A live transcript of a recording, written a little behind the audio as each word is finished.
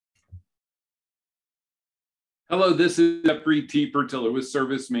Hello, this is Jeffrey T. Fertiller with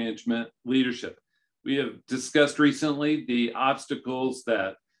Service Management Leadership. We have discussed recently the obstacles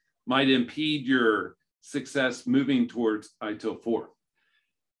that might impede your success moving towards ITIL4.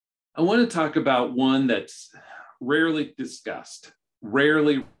 I want to talk about one that's rarely discussed, and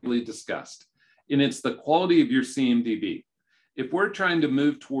it's the quality of your CMDB. If we're trying to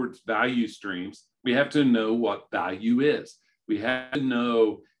move towards value streams, we have to know what value is. We have to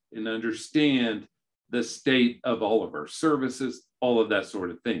know and understand the state of all of our services, all of that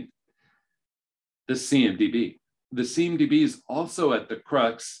sort of thing. The CMDB. The CMDB is also at the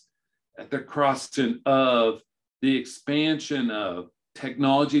crux, at the crossing of the expansion of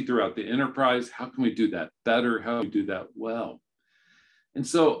technology throughout the enterprise. How can we do that better? How can we do that well? And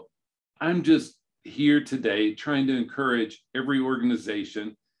so I'm just here today trying to encourage every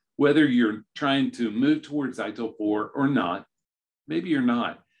organization, whether you're trying to move towards ITIL4 or not, maybe you're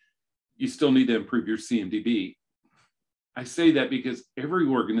not, you still need to improve your CMDB. I say that because every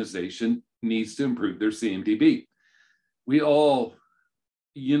organization needs to improve their CMDB. We all,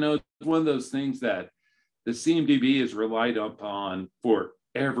 it's one of those things that the CMDB is relied upon for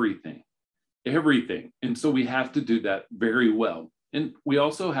everything. And so we have to do that very well. And we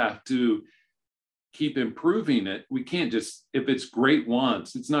also have to keep improving it. We can't just, if it's great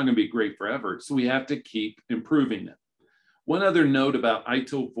once, it's not going to be great forever. So we have to keep improving it. One other note about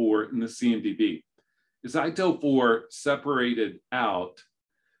ITIL4 and the CMDB is ITIL4 separated out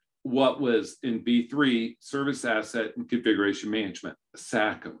what was in V3, Service Asset and Configuration Management,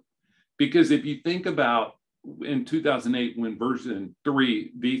 SACM. Because if you think about in 2008, when version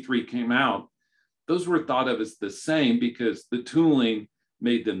 3, V3 came out, those were thought of as the same because the tooling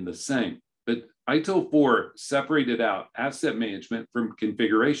made them the same. But ITIL4 separated out asset management from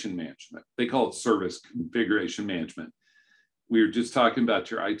configuration management. They call it service configuration management. We were just talking about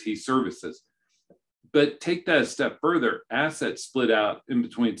your IT services. But take that a step further, assets split out in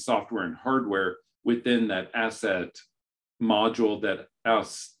between software and hardware within that asset module,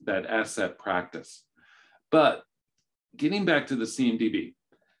 that asset practice. But getting back to the CMDB,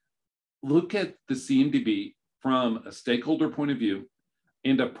 look at the CMDB from a stakeholder point of view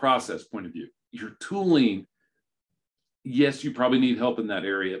and a process point of view. Your tooling, yes, you probably need help in that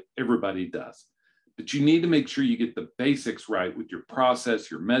area. Everybody does. But you need to make sure you get the basics right with your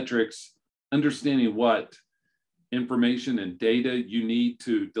process, your metrics, understanding what information and data you need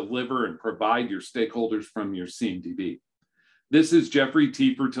to deliver and provide your stakeholders from your CMDB. This is Jeffrey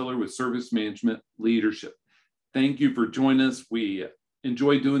T. Fertiller with Service Management Leadership. Thank you for joining us. We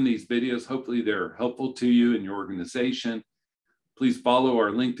enjoy doing these videos. Hopefully they're helpful to you and your organization. Please follow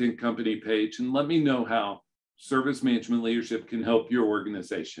our LinkedIn company page and let me know how Service Management Leadership can help your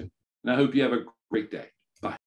organization. And I hope you have a great day.